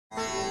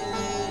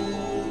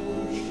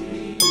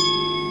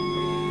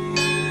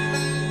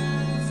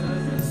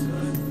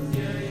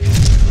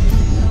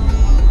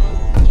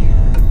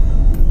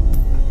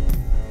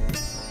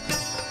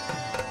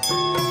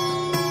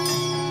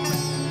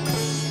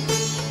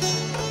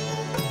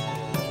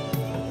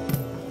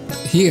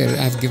Here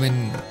I've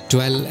given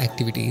 12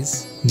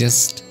 activities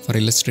just for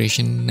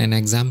illustration and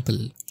example.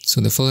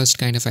 So the first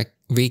kind of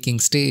waking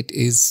state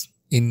is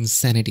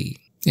insanity.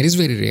 It is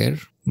very rare,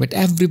 but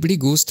everybody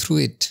goes through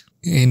it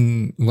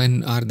in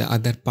one or the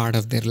other part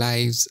of their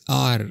lives,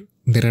 or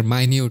there are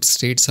minute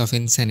states of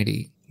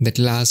insanity that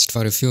last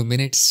for a few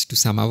minutes to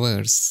some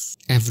hours.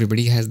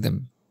 Everybody has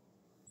them.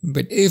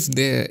 But if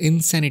the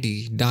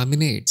insanity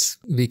dominates,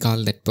 we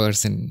call that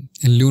person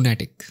a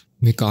lunatic.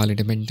 We call it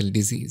a mental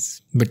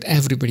disease. But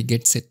everybody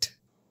gets it.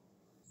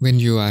 When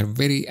you are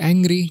very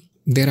angry,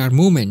 there are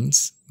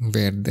moments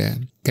where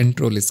the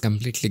control is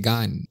completely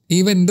gone.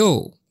 Even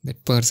though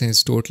that person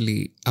is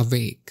totally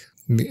awake.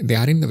 They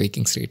are in the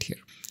waking state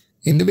here.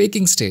 In the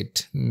waking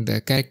state,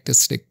 the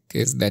characteristic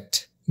is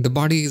that the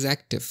body is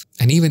active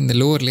and even the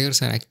lower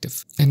layers are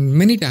active. And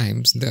many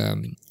times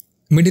the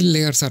middle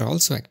layers are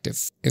also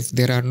active. If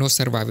there are no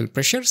survival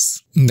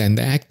pressures, then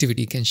the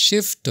activity can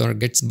shift or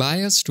gets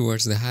biased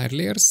towards the higher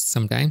layers,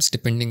 sometimes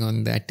depending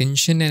on the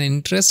attention and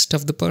interest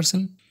of the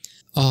person,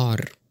 or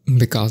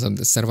because of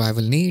the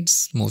survival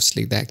needs,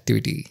 mostly the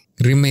activity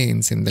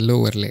remains in the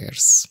lower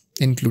layers,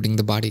 including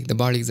the body. The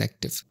body is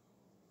active.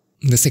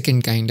 The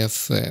second kind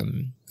of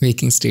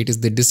waking state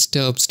is the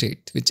disturbed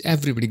state, which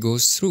everybody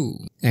goes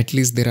through. At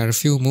least there are a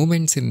few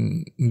moments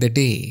in the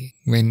day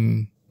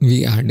when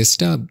we are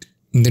disturbed.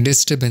 The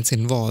disturbance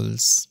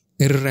involves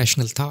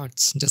irrational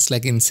thoughts, just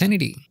like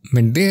insanity.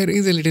 But there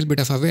is a little bit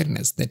of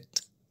awareness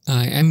that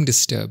I am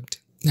disturbed,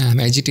 I am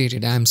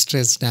agitated, I am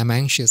stressed, I am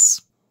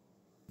anxious.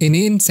 In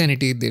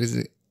insanity,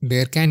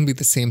 there can be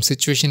the same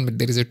situation, but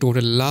there is a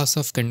total loss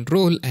of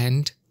control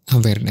and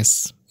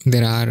awareness.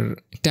 There are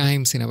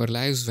times in our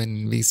lives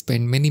when we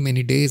spend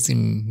many days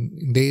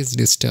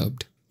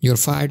disturbed. You're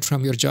fired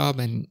from your job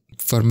and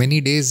for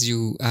many days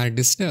you are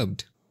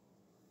disturbed.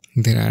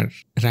 There are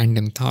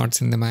random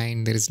thoughts in the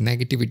mind, there is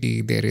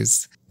negativity, there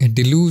is a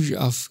deluge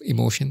of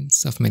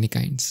emotions of many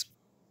kinds.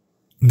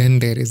 Then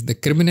there is the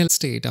criminal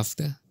state of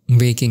the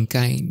waking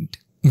kind,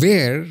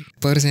 where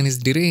person is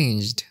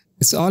deranged.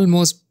 It's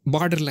almost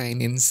borderline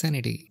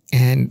insanity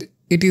and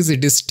it is a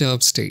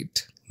disturbed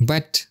state.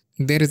 But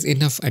there is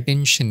enough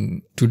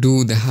attention to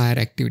do the higher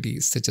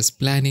activities such as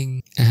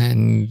planning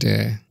and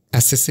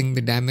assessing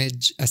the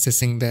damage,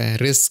 assessing the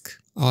risk.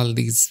 All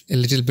these, a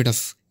little bit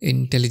of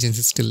intelligence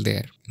is still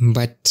there.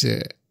 But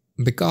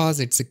because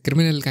it's a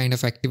criminal kind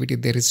of activity,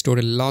 there is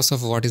total loss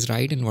of what is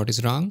right and what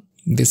is wrong.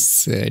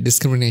 This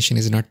discrimination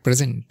is not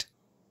present.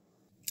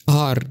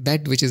 Or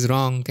that which is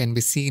wrong can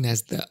be seen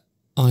as the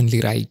only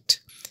right.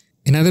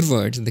 In other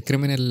words, the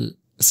criminal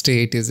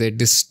state is a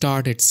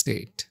distorted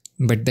state.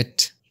 But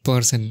that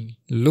person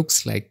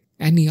looks like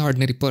any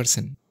ordinary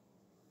person.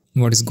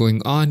 What is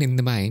going on in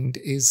the mind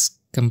is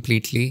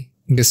completely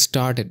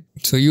distorted.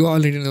 So you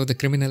already know the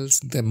criminals,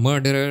 the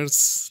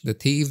murderers, the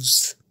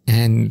thieves,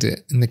 and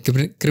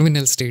the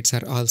criminal states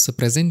are also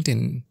present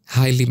in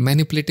highly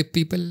manipulative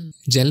people,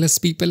 jealous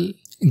people,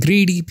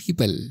 greedy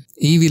people,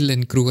 evil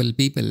and cruel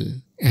people,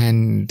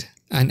 and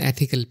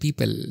unethical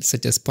people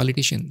such as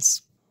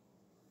politicians.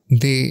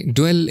 They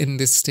dwell in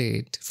this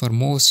state for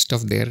most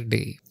of their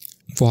day.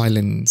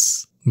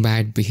 Violence,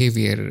 bad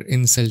behavior,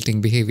 insulting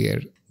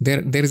behavior.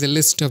 There is a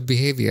list of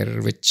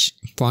behavior which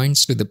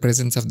points to the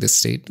presence of this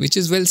state, which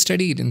is well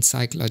studied in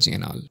psychology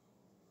and all.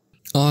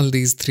 All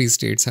these three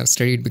states are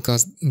studied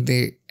because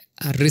they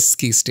are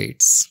risky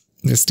states.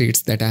 The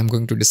states that I'm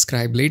going to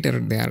describe later,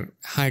 they are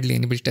hardly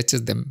anybody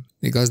touches them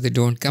because they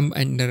don't come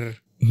under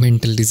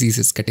mental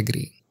diseases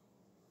category.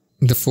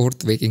 The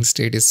fourth waking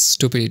state is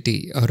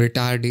stupidity or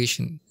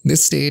retardation.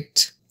 This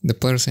state, the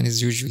person is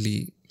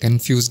usually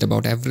confused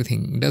about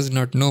everything, does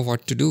not know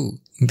what to do.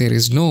 There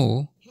is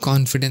no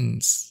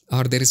confidence,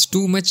 or there is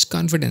too much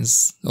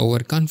confidence,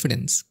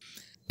 overconfidence,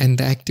 and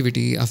the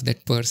activity of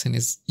that person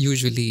is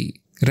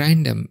usually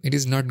random. It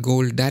is not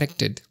goal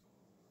directed,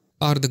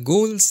 or the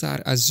goals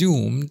are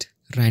assumed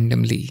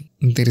randomly.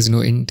 There is no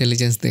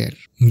intelligence there.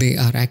 They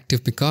are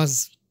active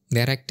because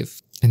they are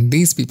active, and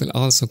these people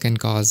also can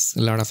cause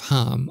a lot of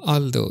harm,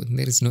 although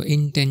there is no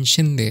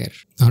intention there,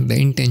 or the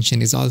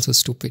intention is also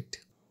stupid.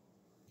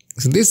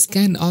 So this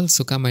can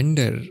also come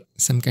under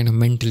some kind of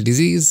mental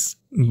disease,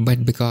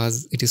 but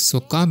because it is so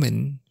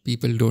common,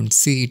 people don't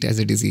see it as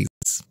a disease.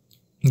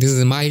 This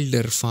is a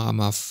milder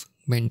form of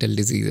mental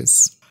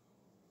diseases.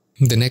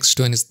 The next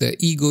one is the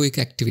egoic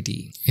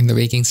activity in the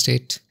waking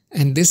state,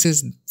 and this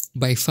is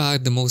by far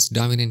the most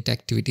dominant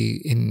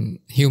activity in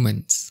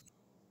humans.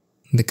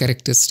 The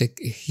characteristic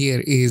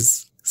here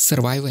is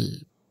survival,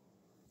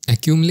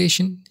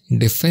 accumulation,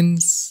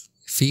 defense,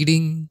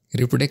 feeding,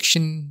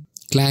 reproduction,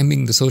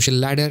 climbing the social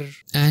ladder,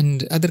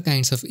 and other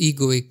kinds of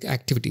egoic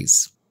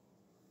activities.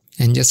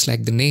 And just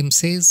like the name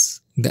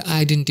says, the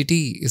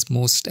identity is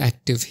most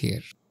active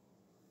here.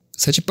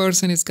 Such a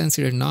person is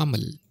considered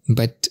normal,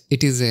 but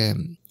it is a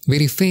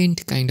very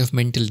faint kind of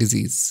mental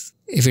disease.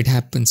 If it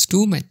happens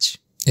too much,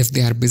 if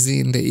they are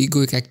busy in the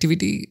egoic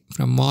activity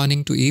from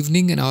morning to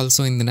evening and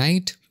also in the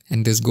night,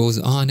 and this goes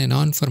on and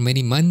on for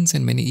many months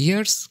and many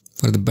years,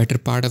 for the better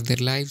part of their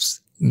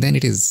lives, then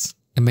it is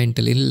a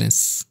mental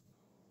illness.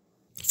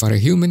 For a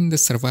human, the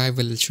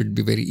survival should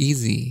be very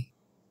easy.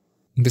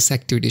 This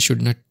activity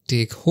should not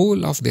take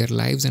whole of their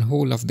lives and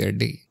whole of their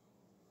day.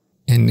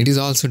 And it is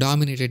also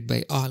dominated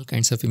by all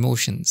kinds of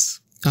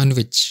emotions on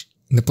which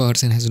the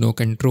person has no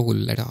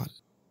control at all.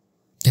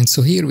 And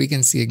so here we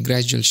can see a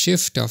gradual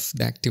shift of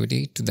the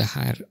activity to the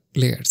higher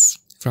layers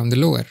from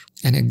the lower,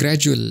 and a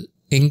gradual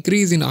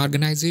increase in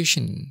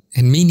organization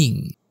and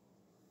meaning,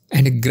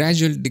 and a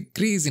gradual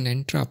decrease in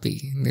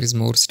entropy. There is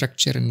more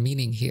structure and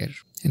meaning here,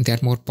 and they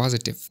are more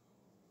positive.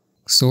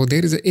 So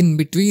there is an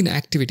in-between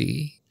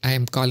activity. I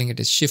am calling it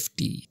a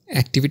shifty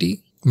activity,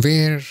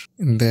 where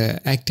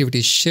the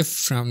activities shift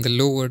from the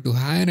lower to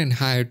higher and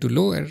higher to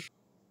lower.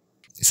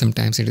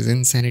 Sometimes it is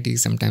insanity,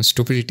 sometimes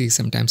stupidity,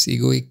 sometimes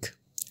egoic.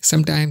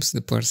 Sometimes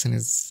the person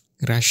is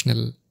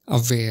rational,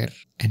 aware,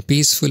 and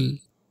peaceful.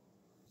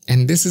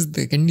 And this is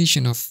the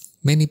condition of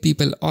many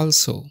people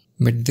also.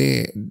 But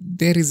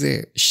there is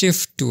a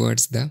shift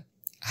towards the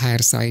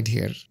higher side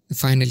here.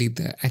 Finally,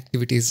 the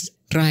activity is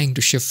trying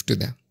to shift to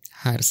the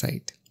higher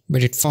side.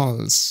 But it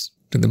falls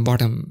to the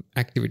bottom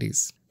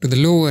activities, to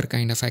the lower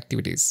kind of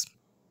activities.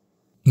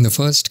 The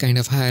first kind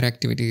of higher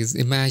activity is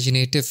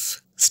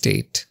imaginative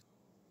state.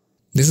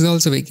 This is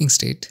also waking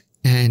state,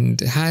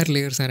 and higher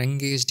layers are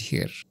engaged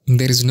here.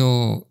 There is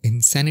no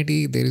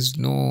insanity, there is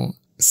no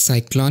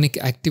cyclonic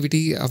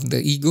activity of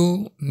the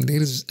ego,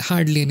 there is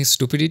hardly any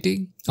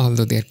stupidity,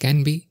 although there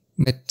can be.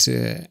 But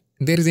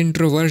there is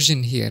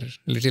introversion here,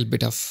 a little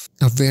bit of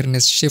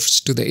awareness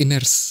shifts to the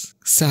inner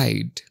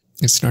side.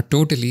 It's not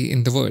totally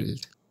in the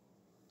world.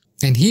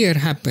 And here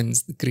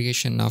happens the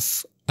creation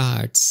of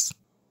arts.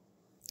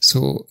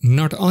 So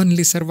not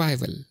only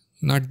survival,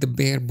 not the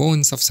bare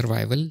bones of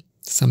survival,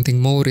 something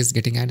more is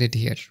getting added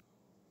here.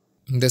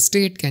 The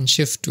state can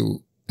shift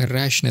to a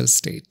rational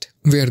state,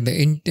 where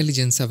the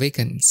intelligence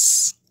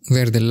awakens,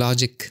 where the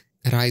logic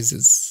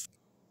arises.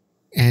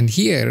 And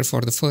here,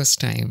 for the first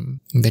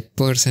time, that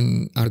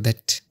person or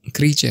that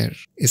creature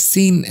is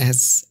seen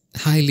as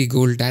highly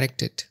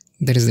goal-directed.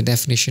 That is the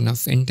definition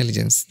of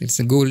intelligence. It's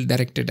a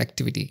goal-directed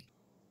activity.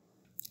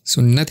 So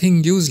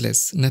nothing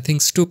useless, nothing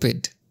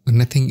stupid,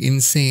 nothing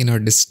insane or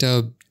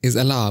disturbed is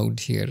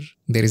allowed here.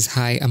 There is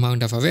high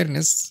amount of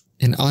awareness,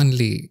 and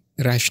only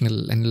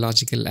rational and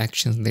logical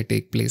actions they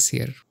take place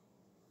here.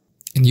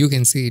 And you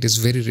can see it is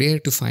very rare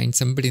to find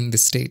somebody in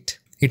this state.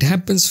 It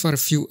happens for a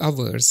few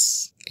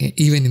hours,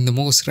 even in the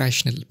most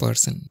rational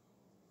person.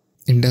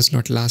 It does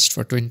not last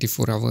for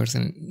 24 hours,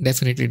 and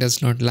definitely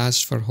does not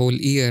last for whole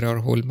year or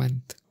whole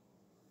month.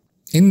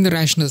 In the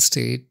rational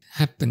state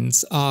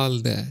happens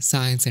all the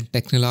science and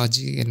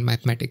technology and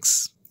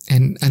mathematics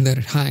and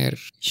other higher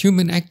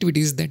human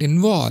activities that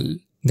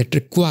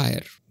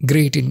require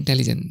great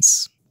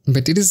intelligence.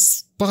 But it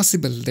is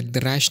possible that the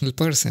rational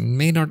person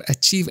may not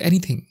achieve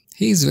anything.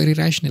 He is very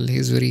rational, he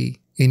is very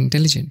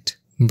intelligent,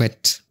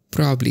 but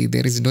probably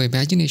there is no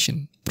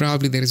imagination,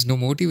 probably there is no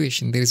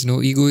motivation, there is no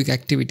egoic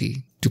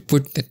activity to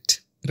put that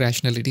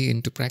rationality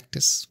into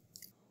practice.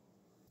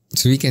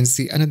 So we can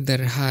see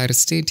another higher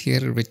state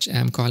here, which I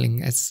am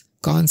calling as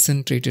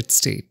concentrated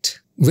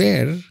state,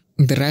 where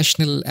the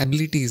rational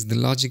abilities, the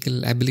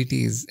logical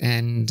abilities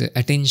and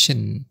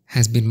attention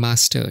has been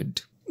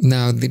mastered.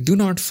 Now they do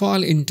not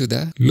fall into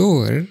the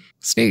lower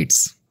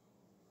states.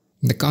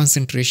 The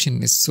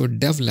concentration is so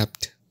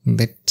developed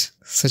that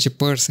such a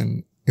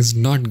person is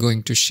not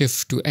going to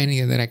shift to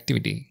any other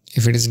activity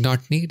if it is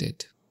not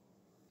needed.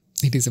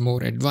 It is a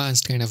more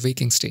advanced kind of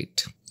waking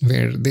state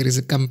where there is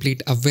a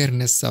complete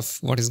awareness of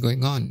what is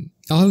going on.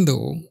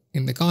 Although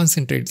in the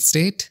concentrated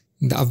state,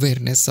 the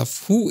awareness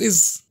of who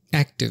is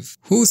active,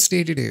 whose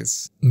state it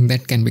is,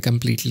 that can be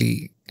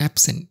completely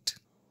absent.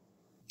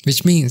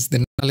 Which means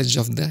the knowledge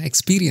of the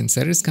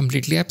experiencer is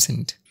completely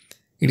absent.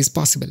 It is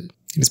possible.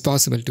 It is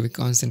possible to be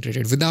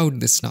concentrated without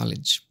this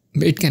knowledge.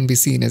 But it can be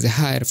seen as a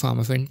higher form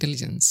of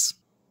intelligence.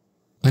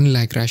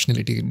 Unlike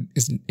rationality,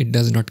 it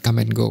does not come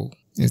and go.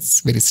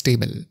 It's very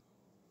stable.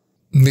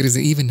 There is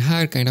an even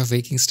higher kind of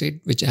waking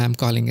state, which I am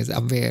calling as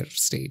aware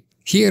state.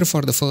 Here,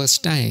 for the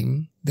first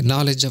time, the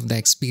knowledge of the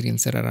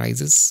experiencer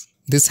arises.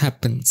 This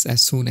happens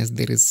as soon as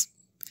there is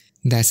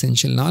the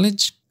essential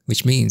knowledge,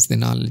 which means the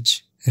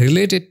knowledge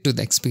related to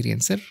the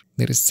experiencer.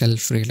 There is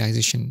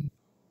self-realization.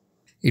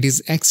 It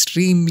is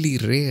extremely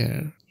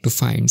rare to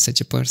find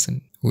such a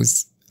person who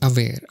is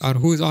aware or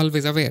who is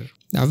always aware.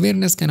 The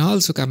awareness can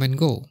also come and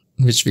go,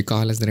 which we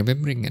call as the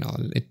remembering and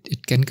all.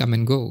 It can come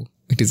and go.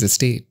 It is a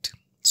state.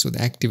 So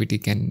the activity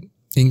can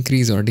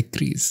increase or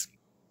decrease.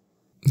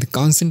 The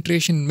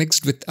concentration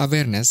mixed with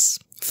awareness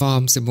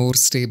forms a more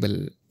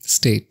stable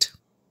state.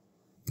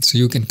 So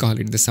you can call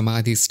it the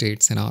samadhi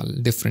states and all,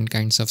 different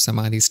kinds of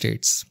samadhi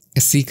states. A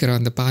seeker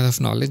on the path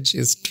of knowledge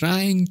is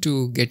trying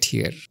to get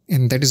here.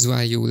 And that is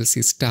why you will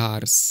see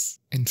stars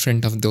in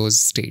front of those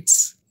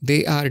states.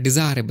 They are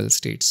desirable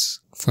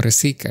states for a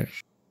seeker.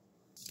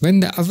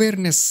 When the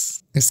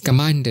awareness is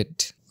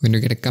commanded, when you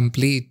get a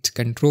complete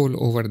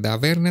control over the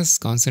awareness,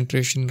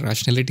 concentration,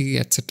 rationality,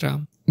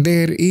 etc.,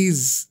 there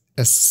is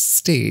a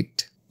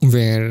state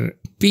where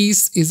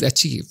peace is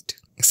achieved.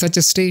 Such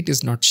a state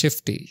is not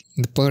shifty.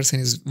 The person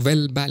is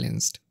well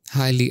balanced,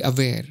 highly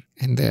aware,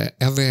 and the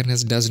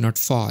awareness does not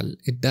fall.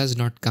 It does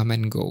not come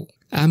and go.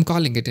 I am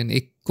calling it an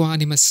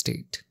equanimous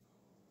state.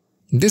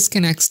 This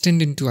can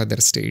extend into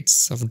other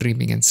states of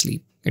dreaming and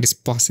sleep. It is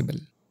possible.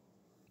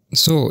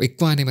 So,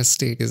 equanimous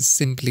state is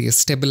simply a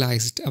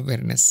stabilized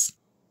awareness.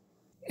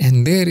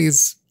 And there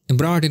is a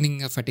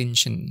broadening of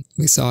attention.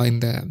 We saw in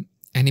the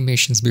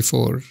animations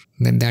before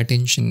that the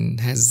attention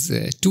has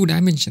two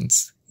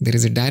dimensions. There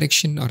is a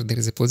direction or there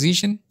is a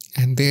position,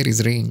 and there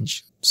is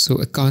range. So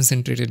a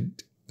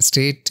concentrated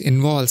state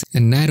involves a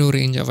narrow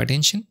range of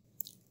attention.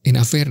 In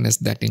awareness,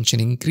 the attention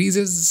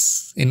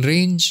increases in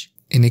range.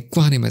 In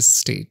equanimous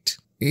state,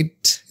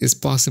 it is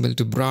possible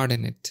to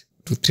broaden it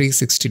to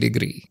 360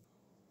 degree.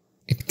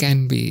 It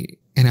can be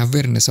an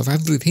awareness of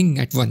everything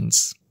at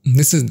once.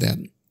 This is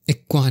the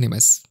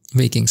equanimous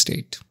waking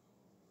state.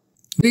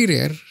 Very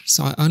rare,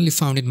 so only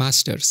found in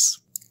masters.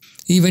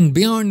 Even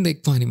beyond the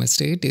equanimous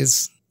state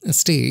is a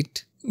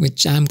state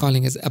which I am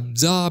calling as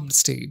absorbed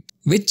state,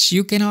 which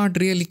you cannot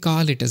really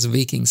call it as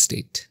waking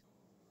state.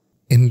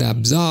 In the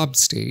absorbed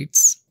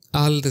states,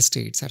 all the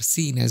states are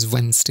seen as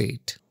one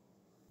state.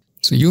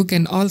 So you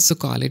can also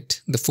call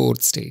it the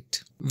fourth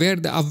state, where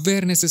the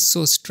awareness is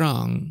so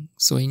strong,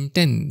 so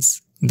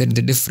intense, that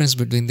the difference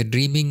between the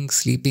dreaming,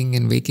 sleeping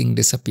and waking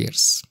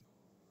disappears.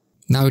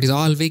 Now it is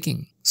all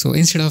waking. So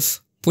instead of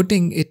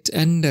putting it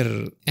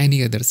under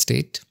any other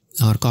state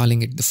or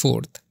calling it the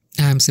fourth,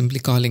 I am simply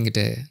calling it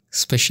a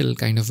special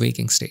kind of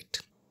waking state.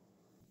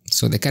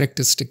 So the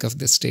characteristic of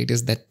this state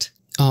is that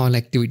all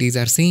activities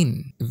are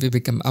seen. We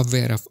become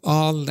aware of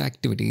all the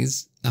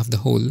activities of the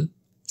whole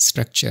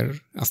structure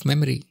of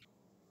memory.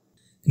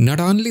 Not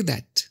only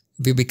that,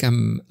 we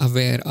become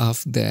aware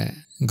of the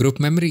group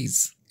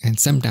memories and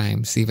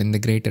sometimes even the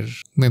greater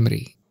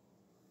memory.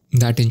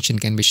 The attention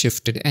can be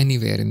shifted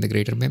anywhere in the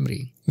greater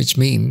memory, which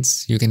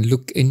means you can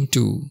look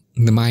into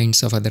the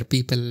minds of other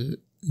people.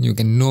 You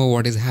can know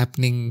what is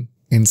happening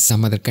in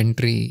some other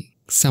country,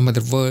 some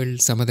other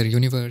world, some other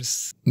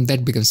universe.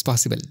 That becomes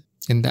possible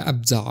in the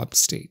absorbed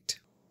state.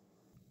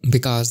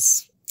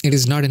 Because it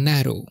is not a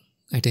narrow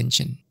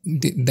attention.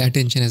 The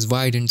attention has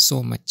widened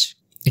so much.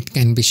 It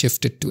can be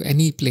shifted to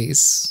any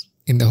place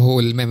in the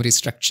whole memory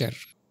structure.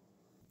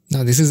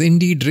 Now this is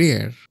indeed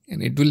rare,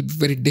 and it will be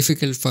very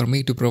difficult for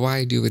me to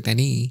provide you with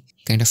any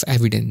kind of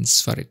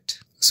evidence for it.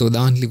 So the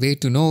only way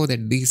to know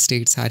that these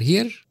states are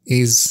here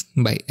is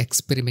by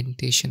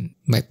experimentation,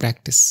 by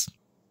practice.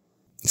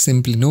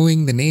 Simply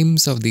knowing the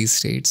names of these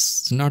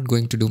states is not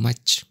going to do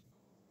much.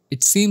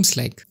 It seems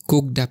like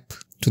cooked up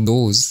to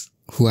those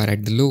who are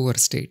at the lower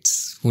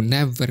states, who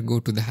never go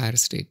to the higher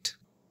state.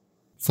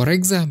 For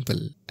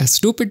example, a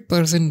stupid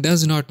person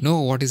does not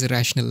know what is a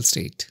rational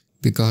state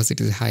because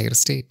it is a higher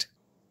state.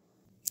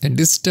 A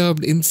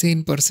disturbed,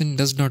 insane person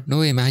does not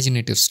know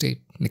imaginative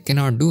state. They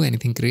cannot do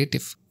anything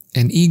creative.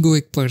 An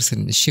egoic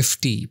person, a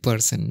shifty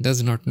person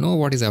does not know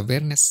what is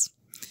awareness.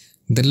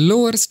 The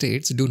lower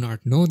states do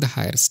not know the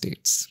higher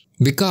states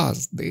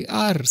because they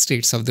are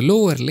states of the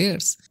lower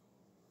layers.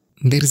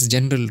 There is a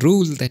general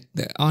rule that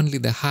only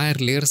the higher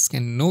layers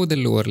can know the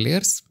lower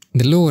layers.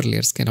 The lower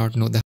layers cannot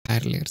know the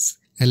higher layers.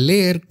 A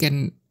layer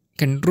can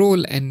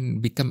control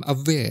and become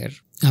aware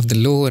of the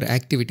lower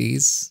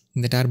activities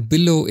that are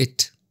below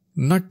it,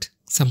 not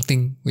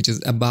something which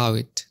is above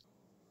it.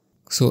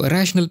 So a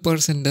rational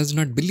person does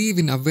not believe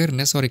in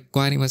awareness or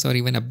equanimous or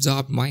even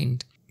absorbed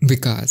mind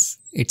because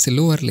it's a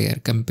lower layer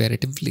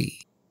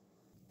comparatively.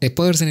 A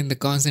person in the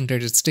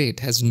concentrated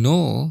state has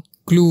no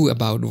clue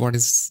about what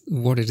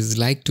it is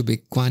like to be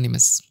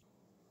equanimous.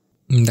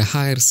 In the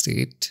higher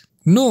state,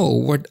 know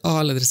what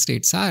all other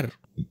states are.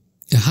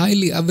 A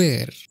highly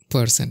aware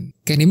person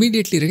can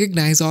immediately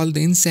recognize all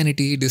the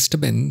insanity,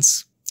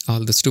 disturbance,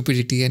 all the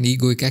stupidity and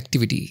egoic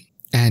activity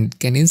and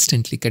can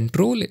instantly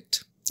control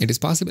it. It is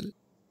possible.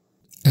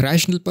 A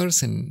rational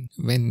person,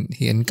 when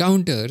he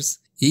encounters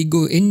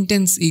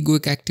intense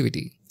egoic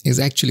activity, is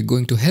actually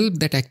going to help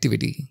that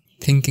activity,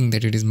 thinking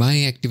that it is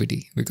my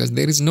activity, because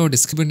there is no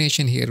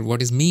discrimination here.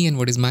 What is me and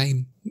what is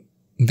mine?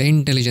 The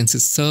intelligence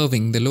is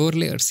serving the lower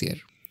layers here.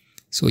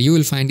 So you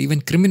will find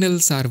even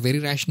criminals are very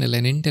rational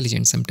and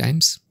intelligent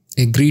sometimes.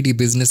 A greedy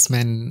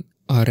businessman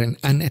or an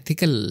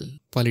unethical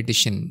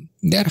politician,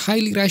 they are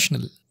highly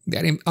rational. They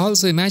are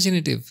also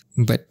imaginative,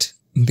 but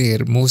their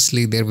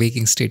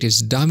waking state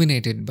is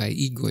dominated by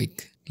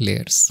egoic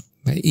layers,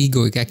 by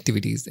egoic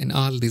activities, and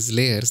all these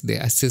layers, they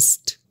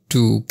assist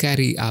to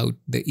carry out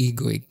the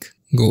egoic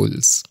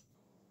goals.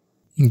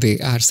 They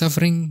are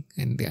suffering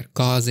and they are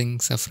causing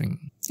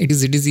suffering. It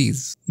is a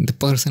disease. The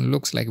person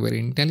looks like very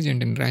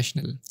intelligent and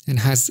rational and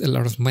has a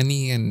lot of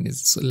money and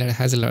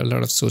has a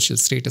lot of social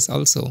status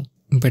also,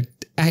 but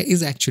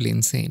is actually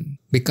insane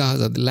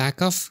because of the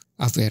lack of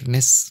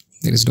awareness.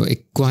 There is no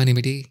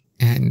equanimity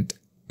and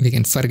we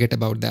can forget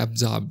about the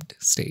absorbed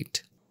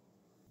state.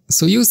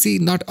 So you see,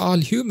 not all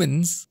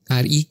humans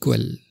are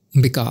equal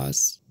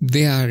because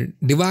they are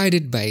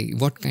divided by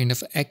what kind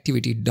of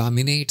activity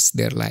dominates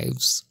their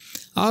lives.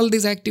 All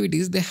these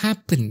activities, they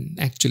happen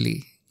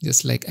actually,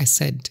 just like I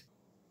said.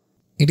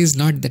 It is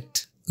not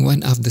that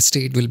one of the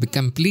state will be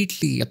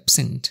completely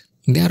absent.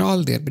 They are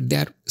all there, but they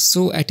are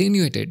so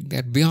attenuated, they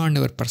are beyond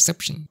our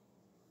perception.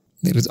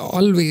 There is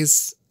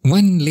always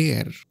one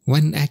layer,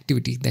 one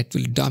activity that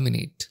will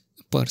dominate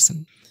a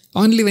person.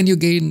 Only when you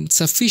gain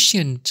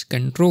sufficient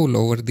control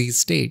over these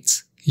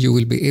states, you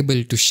will be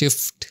able to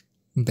shift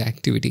the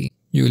activity.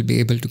 You will be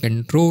able to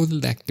control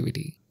the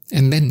activity.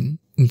 And then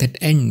that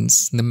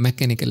ends the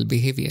mechanical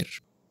behavior.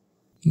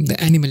 The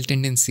animal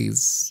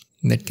tendencies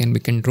that can be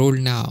controlled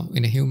now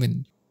in a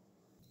human.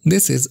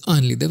 This is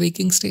only the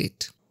waking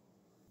state.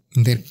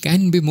 There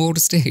can be more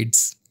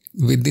states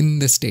within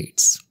the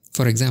states.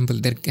 For example,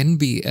 there can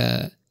be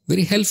a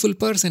very helpful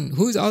person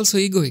who is also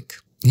egoic.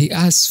 He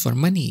asks for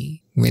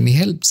money when he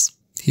helps.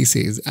 He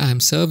says, I am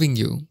serving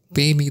you,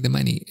 pay me the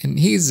money. And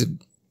he's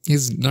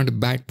not a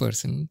bad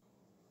person.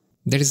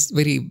 That is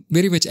very,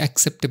 very much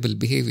acceptable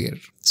behavior.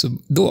 So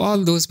though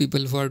all those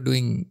people who are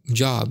doing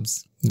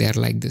jobs, they are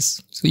like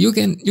this. So you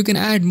can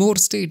add more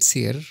states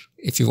here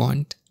if you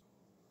want.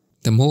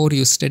 The more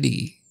you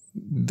study,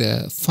 the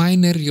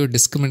finer your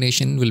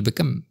discrimination will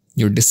become.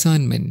 Your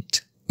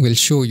discernment will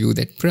show you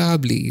that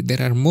probably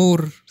there are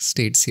more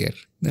states here.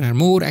 There are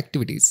more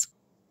activities.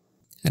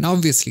 And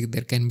obviously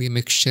there can be a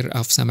mixture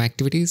of some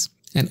activities.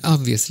 And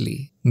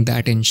obviously the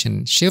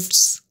attention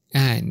shifts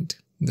and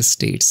the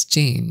states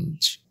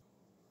change.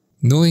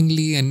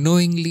 Knowingly,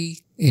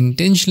 unknowingly,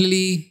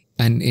 intentionally,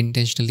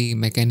 unintentionally,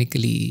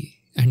 mechanically,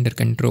 under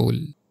control.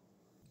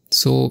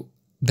 So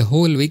the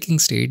whole waking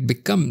state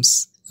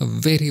becomes a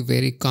very,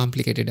 very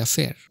complicated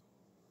affair.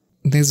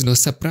 There's no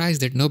surprise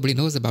that nobody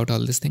knows about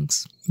all these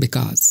things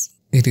because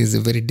it is a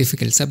very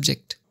difficult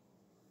subject.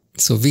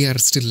 So we are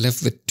still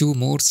left with two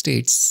more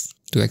states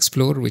to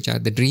explore, which are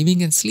the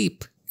dreaming and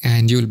sleep.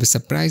 And you will be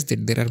surprised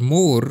that there are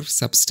more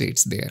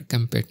substates there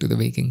compared to the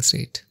waking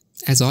state.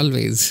 As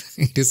always,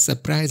 it is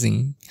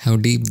surprising how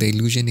deep the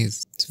illusion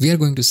is. So we are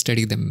going to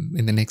study them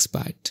in the next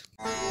part.